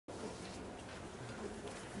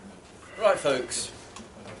Right, folks.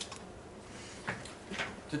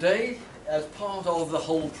 Today, as part of the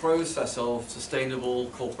whole process of sustainable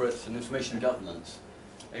corporate and information governance,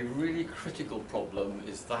 a really critical problem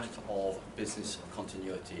is that of business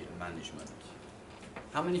continuity and management.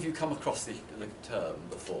 How many of you come across the term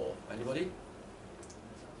before? Anybody?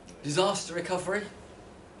 Disaster recovery?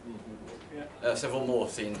 Several more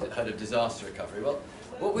have heard of disaster recovery. Well,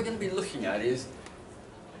 what we're going to be looking at is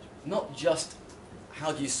not just how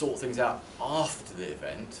do you sort things out after the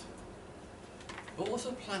event, but what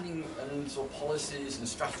sort of planning and sort of policies and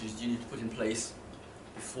strategies do you need to put in place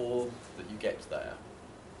before that you get there?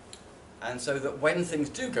 And so that when things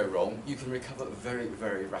do go wrong, you can recover very,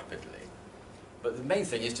 very rapidly. But the main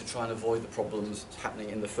thing is to try and avoid the problems happening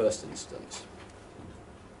in the first instance.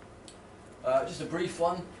 Just a brief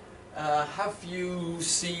one. Have you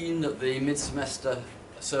seen that the mid-semester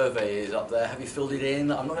survey is up there? Have you filled it in?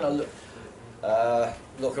 I'm not going to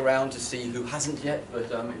look around to see who hasn't yet, but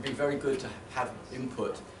it'd be very good to have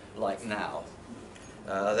input like now.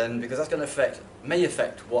 Then, because that's going to may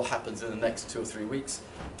affect what happens in the next 2 or 3 weeks,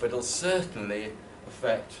 but it'll certainly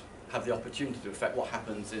have the opportunity to affect what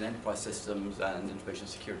happens in enterprise systems and information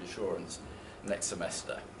security assurance next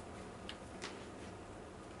semester.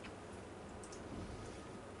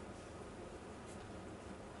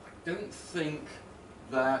 I don't think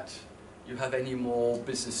that you have any more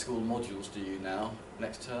business school modules, do you now,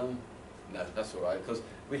 next term? No, that's all right, because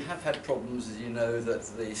we have had problems, as you know, that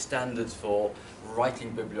the standards for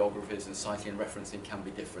writing bibliographies and citing and referencing can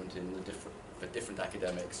be different for different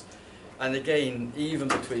academics. And again, even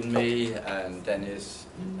between me and Dennis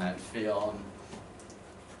and Fionn,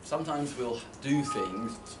 sometimes we'll do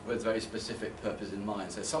things with very specific purpose in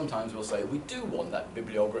mind. So sometimes we'll say, we do want that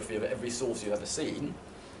bibliography of every source you've ever seen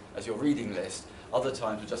as your reading list. Other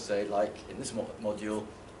times we'll just say, like in this module,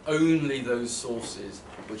 only those sources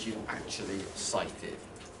which you've actually cited.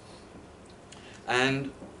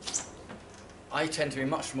 And I tend to be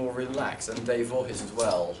much more relaxed, and Dave Voorhis as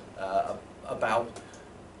well, about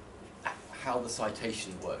how the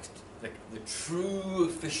citation works. The true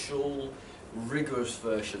official rigorous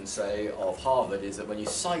version, say, of Harvard is that when you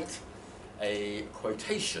cite a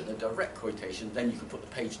quotation, a direct quotation, then you can put the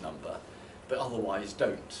page number, but otherwise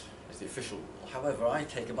don't. It's the official rule. However, I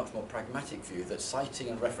take a much more pragmatic view that citing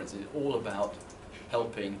and referencing is all about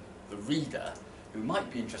helping the reader who might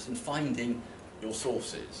be interested in finding your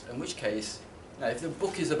sources, in which case, now if the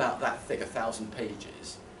book is about that thick, 1,000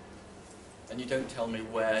 pages, and you don't tell me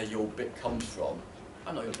where your bit comes from,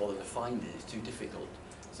 I'm not going to bother to find it, it's too difficult.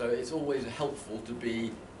 So it's always helpful to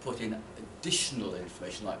be put in additional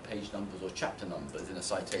information like page numbers or chapter numbers in a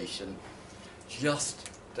citation just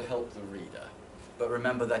to help the reader. But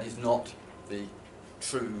remember, that is not the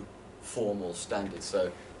true formal standard,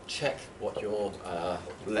 so check what your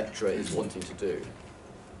lecturer is wanting to do.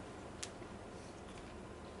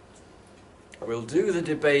 We'll do the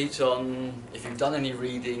debate on, if you've done any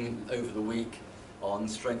reading over the week, on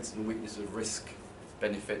strengths and weaknesses of risk,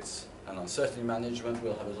 benefits and uncertainty management.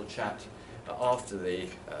 We'll have a little chat after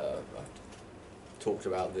I've talked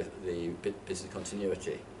about the business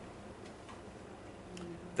continuity.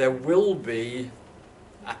 There will be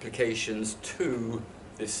applications to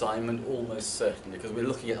the assignment almost certainly, because we're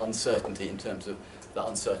looking at uncertainty in terms of the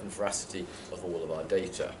uncertain veracity of all of our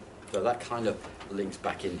data. So that kind of links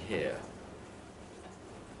back in here.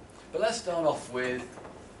 But let's start off with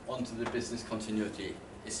onto the business continuity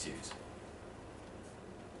issues.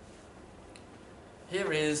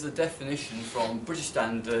 Here is the definition from British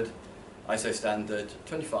Standard, ISO Standard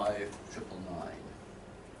 25999.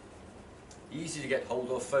 Easy to get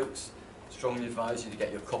hold of, folks. Strongly advise you to get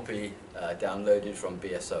your copy downloaded from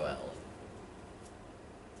BSOL.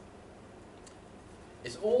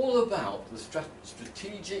 It's all about the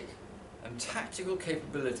strategic and tactical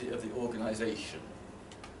capability of the organisation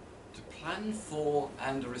to plan for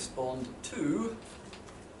and respond to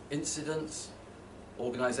incidents,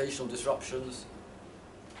 organisational disruptions,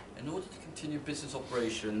 in order to continue business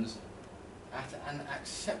operations at an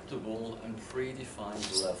acceptable and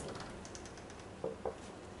predefined level.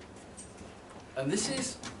 And this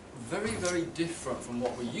is very, very different from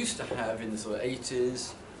what we used to have in the sort of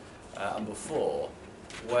 80s and before,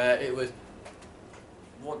 where it was,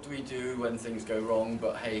 what do we do when things go wrong,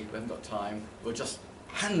 but hey, we haven't got time, we'll just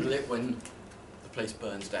handle it when the place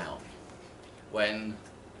burns down, when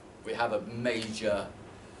we have a major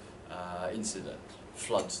incident,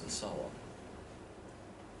 floods and so on.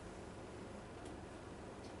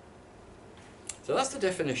 So that's the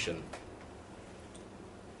definition.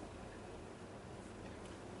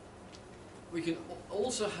 We can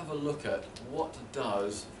also have a look at what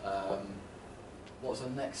does what's the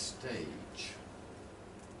next stage?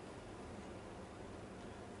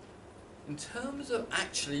 In terms of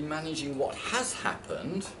actually managing what has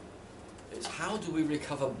happened, it's how do we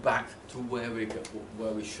recover back to where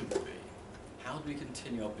we should be? How do we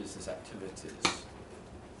continue our business activities?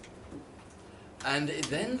 And it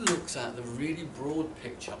then looks at the really broad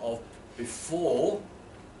picture of before,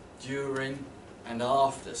 during, and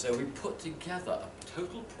after. So we put together a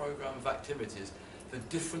total program of activities for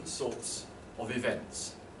different sorts of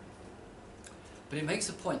events. But it makes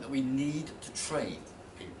a point that we need to train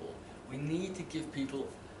people. We need to give people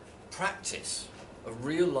practice, a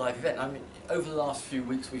real live event. I mean, over the last few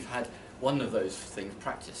weeks we've had one of those things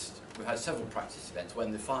practiced. We've had several practice events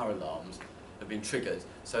when the fire alarms have been triggered,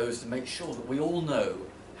 so as to make sure that we all know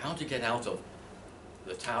how to get out of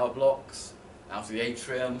the tower blocks, out of the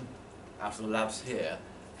atrium, out of the labs here,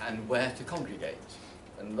 and where to congregate.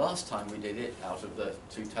 And last time we did it out of the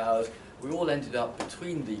two towers, we all ended up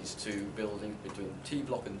between these two buildings, between T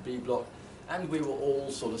block and B block, and we were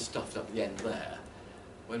all sort of stuffed up the end there,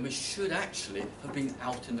 when we should actually have been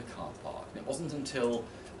out in the car park. And it wasn't until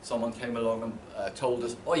someone came along and told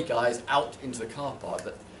us, "Oi guys, out into the car park,"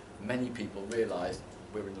 that many people realised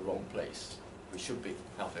we're in the wrong place. We should be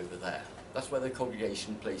out over there. That's where the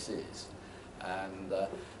congregation place is. And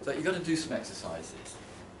so you've got to do some exercises.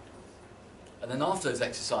 And then after those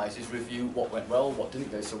exercises, review what went well, what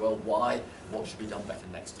didn't go so well, why, what should be done better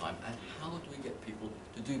next time, and how do we get people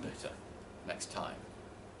to do better next time.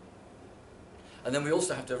 And then we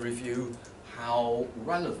also have to review how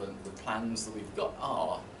relevant the plans that we've got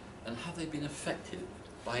are, and have they been affected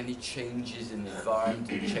by any changes in the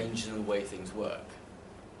environment and changes in the way things work.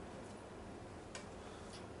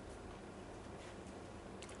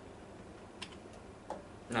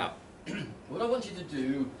 Now, what I want you to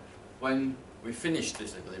do when we finish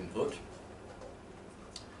this little input,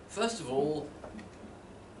 first of all,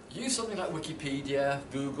 use something like Wikipedia,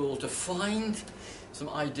 Google, to find some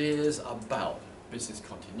ideas about business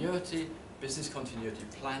continuity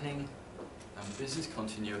planning, and business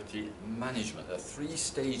continuity management. There are three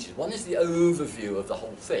stages. One is the overview of the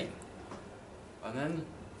whole thing. And then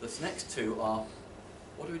the next two are,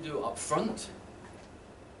 what do we do up front?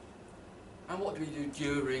 And what do we do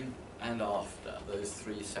during and after, those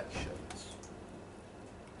three sections?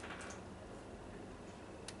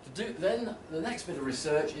 Then the next bit of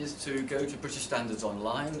research is to go to British Standards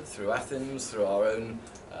Online, through Athens, through our own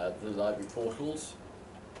the library portals,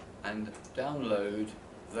 and download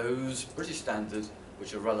those British standards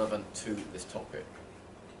which are relevant to this topic.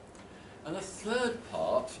 And the third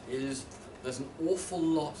part is there's an awful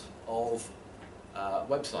lot of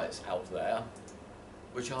websites out there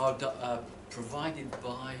which are provided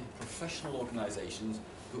by professional organisations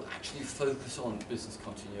who actually focus on business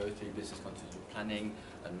continuity planning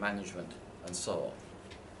and management and so on.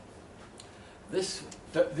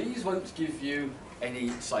 These won't give you any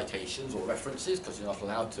citations or references, because you're not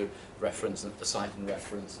allowed to reference the cite and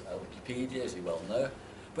reference Wikipedia, as you well know,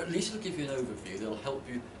 but at least it'll give you an overview. It'll help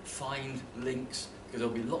you find links, because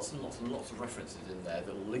there'll be lots and lots and lots of references in there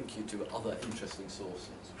that will link you to other interesting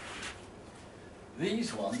sources.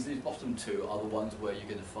 These ones, these bottom two, are the ones where you're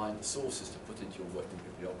going to find the sources to put into your working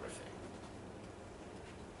bibliography.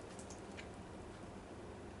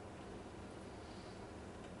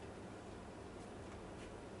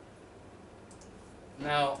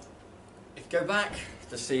 Now, if you go back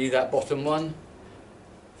to see that bottom one,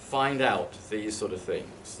 find out these sort of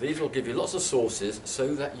things. These will give you lots of sources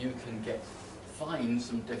so that you can find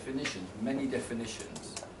some definitions, many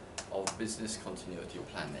definitions of business continuity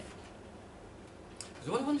planning.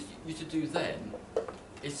 So what I want you to do then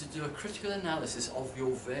is to do a critical analysis of your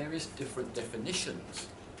various different definitions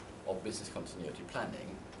of business continuity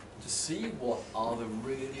planning to see what are the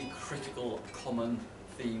really critical common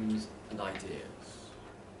themes and ideas.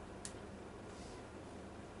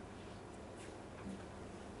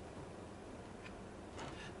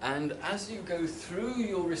 And as you go through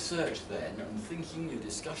your research then and thinking your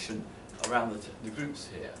discussion around the groups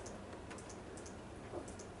here,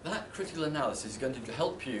 that critical analysis is going to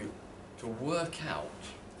help you to work out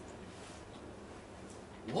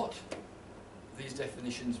what these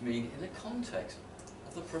definitions mean in the context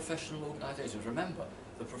of the professional organisations. Remember,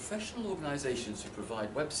 the professional organisations who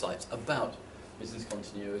provide websites about business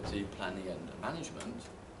continuity, planning and management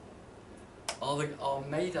are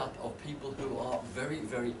made up of people who are very,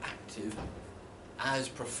 very active as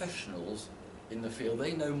professionals in the field.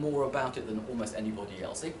 They know more about it than almost anybody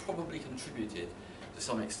else. They probably contributed to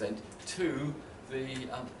some extent to the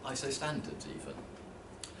ISO standards even.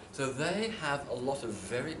 So they have a lot of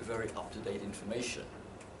very, very up-to-date information,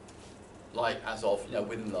 like as of,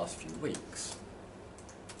 within the last few weeks.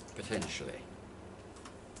 potentially.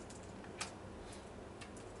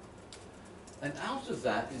 And out of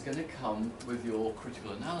that is going to come with your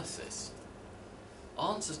critical analysis.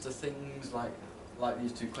 Answers to things like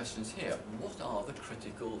these two questions here. What are the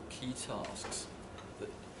critical key tasks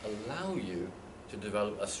that allow you to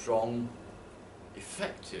develop a strong,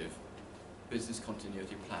 effective business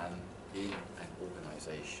continuity plan in an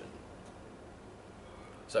organisation?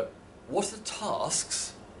 So, what are the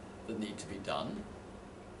tasks that need to be done?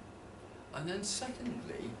 And then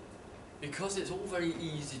secondly, because it's all very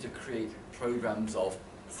easy to create programs of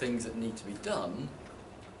things that need to be done,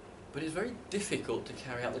 but it's very difficult to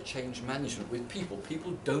carry out the change management with people.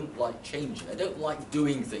 People don't like changing. They don't like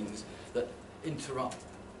doing things that interrupt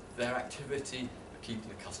their activity of keeping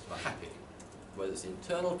the customer happy. Whether it's the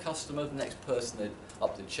internal customer, the next person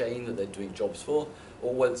up the chain that they're doing jobs for,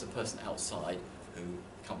 or whether it's a person outside who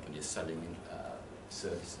the company is selling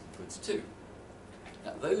services and goods to.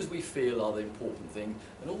 Now, those we feel are the important thing,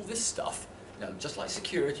 and all this stuff, you know, just like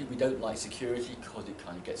security, we don't like security because it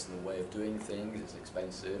kind of gets in the way of doing things, it's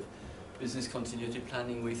expensive. Business continuity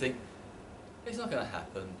planning, we think, it's not going to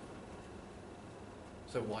happen,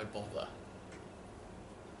 so why bother?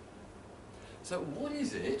 So what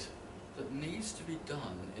is it that needs to be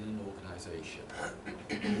done in an organisation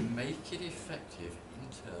to make it effective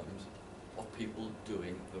in terms of people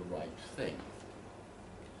doing the right thing?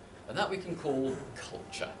 And that we can call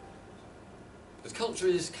culture. Because culture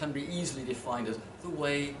can be easily defined as the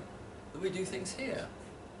way that we do things here.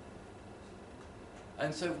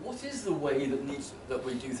 And so what is the way that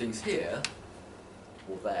we do things here,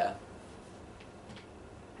 or there,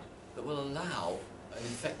 that will allow an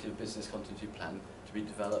effective business continuity plan to be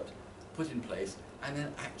developed, put in place, and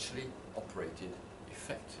then actually operated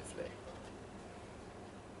effectively?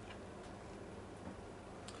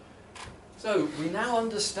 So we now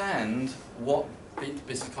understand what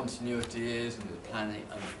business continuity is, and the planning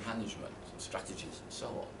and management and strategies and so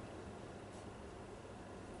on.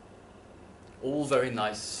 All very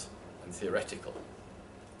nice and theoretical.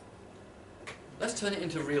 Let's turn it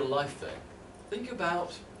into real life then. Think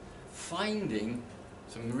about finding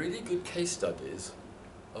some really good case studies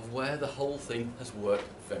of where the whole thing has worked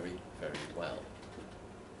very, very well.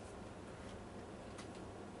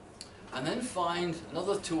 And then find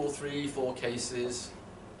another 2 or 3, 4 cases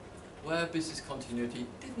where business continuity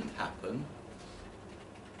didn't happen,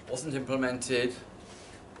 wasn't implemented,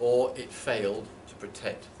 or it failed to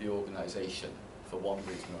protect the organisation for one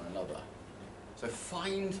reason or another. So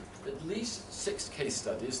find at least 6 case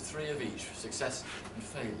studies, 3 of each, for success and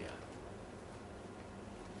failure.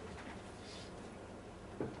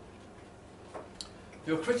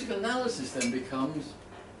 Your critical analysis then becomes,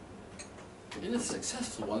 in the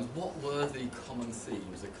successful ones, what were the common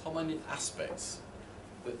themes, the common aspects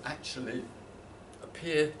that actually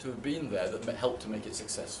appear to have been there that helped to make it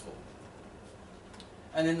successful?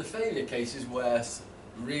 And in the failure cases where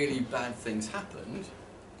really bad things happened,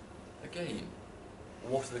 again,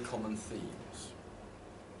 what are the common themes?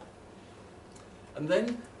 And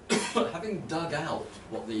then, having dug out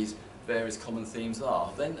what these various common themes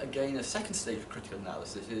are, then again a second stage of critical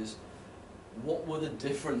analysis is, what were the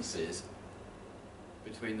differences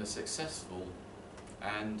between the successful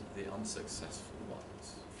and the unsuccessful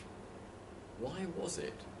ones? Why was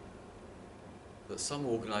it that some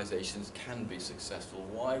organisations can be successful?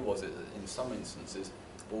 Why was it that in some instances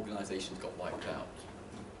organisations got wiped out?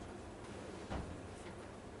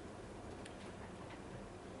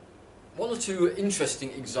 One or two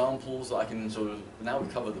interesting examples. I can sort of, now we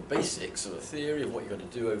cover the basics of a theory of what you're going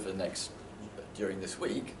to do over during this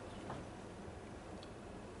week.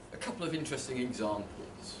 A couple of interesting examples.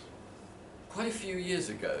 Quite a few years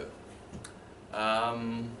ago,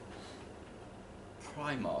 Primark,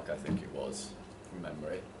 I think it was, from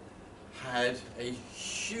memory, had a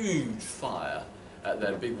huge fire at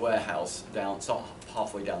their big warehouse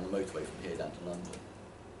halfway down the motorway from here down to London.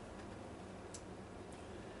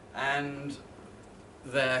 And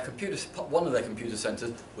one of their computer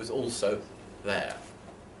centres was also there.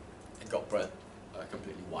 It got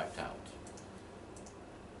completely wiped out.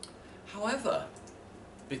 However,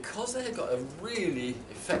 because they had got a really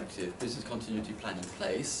effective business continuity plan in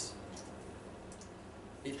place,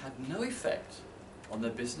 it had no effect on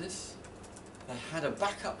their business. They had a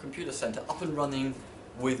backup computer centre up and running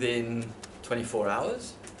within 24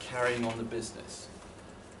 hours, carrying on the business.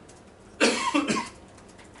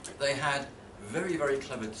 They had very, very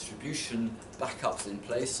clever distribution backups in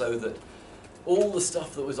place so that all the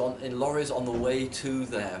stuff that was in lorries on the way to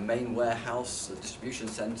their main warehouse, the distribution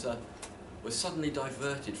centre, was suddenly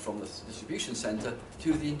diverted from the distribution centre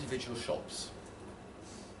to the individual shops.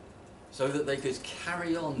 so that they could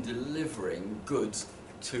carry on delivering goods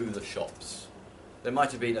to the shops. There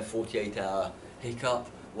might have been a 48-hour hiccup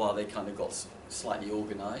while they kind of got slightly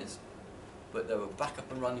organised, but they were back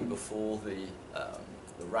up and running before the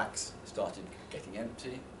racks started getting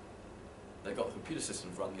empty. They got the computer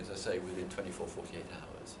systems running, as I say, within 24, 48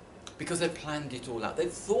 hours. Because they planned it all out. They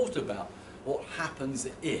thought about what happens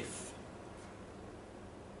if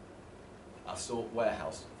our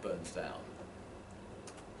warehouse burns down.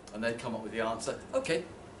 And they'd come up with the answer, okay,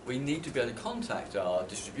 we need to be able to contact our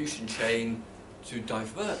distribution chain to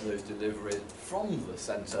divert those deliveries from the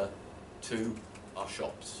centre to our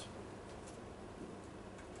shops.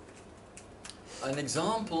 An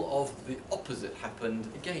example of the opposite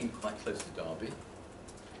happened, again, quite close to Derby,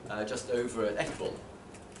 just over at Eccleville,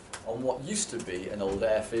 on what used to be an old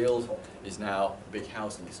airfield, is now a big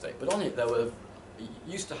housing estate. But on it, it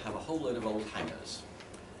used to have a whole load of old hangars.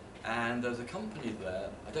 And there was a company there,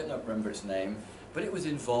 I don't remember its name, but it was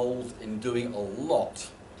involved in doing a lot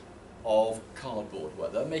of cardboard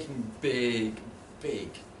work. They're making big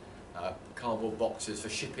cardboard boxes for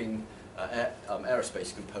shipping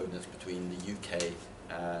aerospace components between the UK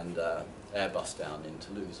and Airbus down in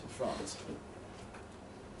Toulouse in France.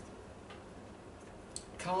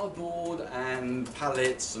 Cardboard and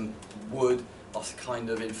pallets and wood are kind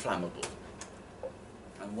of inflammable.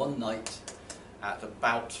 And one night at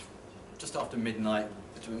about just after midnight,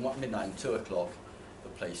 between midnight and 2 o'clock, the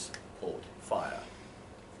place caught fire.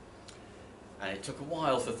 And it took a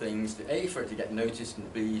while for things, A, for it to get noticed,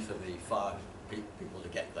 and B, for the fire people to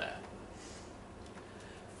get there.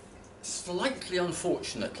 Slightly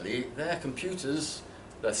unfortunately, their computers,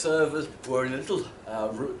 their servers, were in a little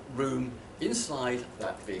room inside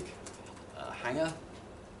that big hangar,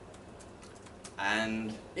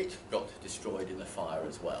 and it got destroyed in the fire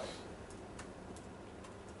as well.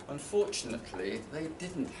 Unfortunately, they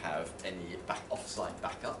didn't have any off-site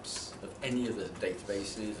backups of any of the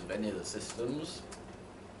databases, of any of the systems,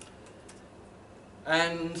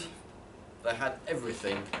 and they had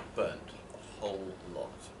everything burnt, a whole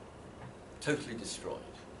lot, totally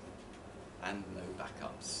destroyed, and no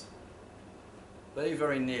backups. They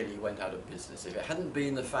very nearly went out of business. If it hadn't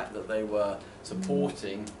been the fact that they were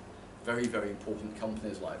supporting very, very important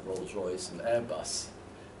companies like Rolls-Royce and Airbus,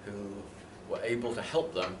 who were able to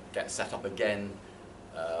help them get set up again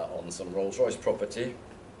on some Rolls-Royce property.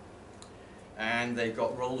 And they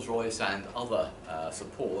got Rolls-Royce and other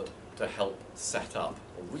support to help set up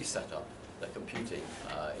or reset up their computing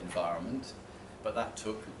environment, but that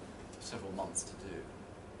took several months to do.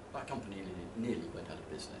 That company nearly went out of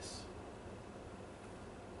business.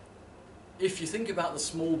 If you think about the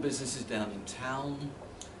small businesses down in town,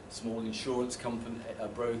 small insurance company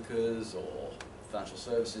brokers or financial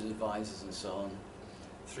services advisors and so on,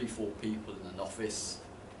 3, 4 people in an office.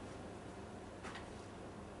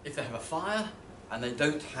 If they have a fire and they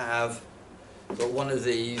don't have one of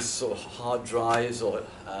these sort of hard drives or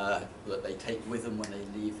that they take with them when they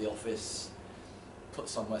leave the office, put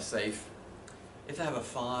somewhere safe, if they have a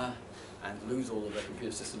fire and lose all of their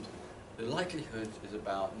computer systems, the likelihood is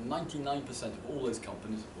about 99% of all those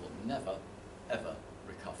companies will never, ever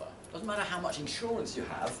recover. Doesn't matter how much insurance you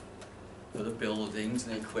have for the buildings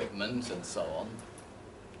and equipment and so on.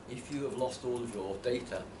 If you have lost all of your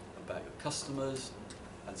data about your customers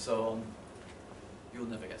and so on, you'll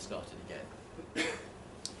never get started again.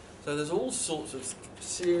 So there's all sorts of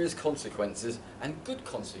serious consequences and good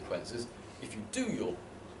consequences if you do your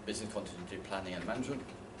business continuity planning and management,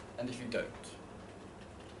 and if you don't.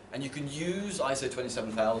 And you can use ISO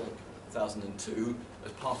 27002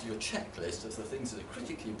 as part of your checklist of the things that are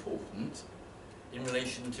critically important in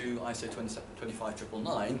relation to ISO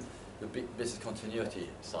 25999, the business continuity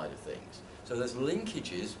side of things. So there's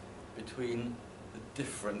linkages between the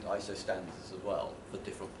different ISO standards as well, the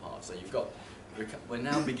different parts. So you've got, we're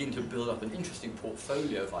now beginning to build up an interesting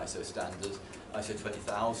portfolio of ISO standards, ISO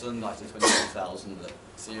 20000, ISO 27000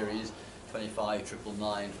 series,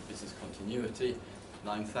 25999 for business continuity,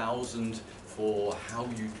 9000 for how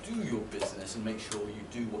you do your business and make sure you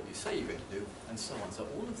do what you say you're going to do, and so on. So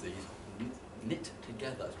all of these knit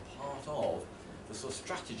together as part of the sort of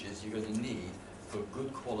strategies you're going to need for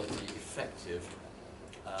good quality, effective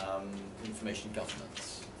information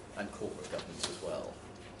governance and corporate governance as well.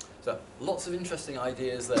 So lots of interesting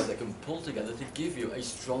ideas there that can pull together to give you a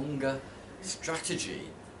stronger strategy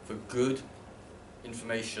for good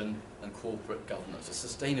information and corporate governance, a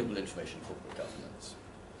sustainable information and corporate governance.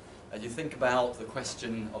 And you think about the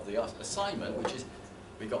question of the assignment, which is,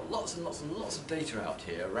 we've got lots and lots and lots of data out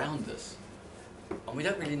here around us, and we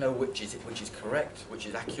don't really know which is correct, which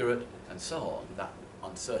is accurate, and so on, that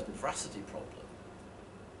uncertain veracity problem.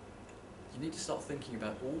 you need to start thinking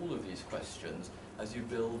about all of these questions as you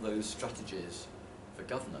build those strategies for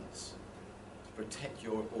governance to protect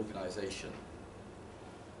your organisation.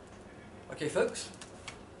 Okay, folks?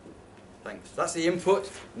 Thanks. That's the input.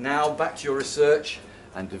 Now back to your research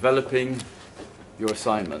and developing your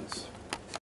assignments.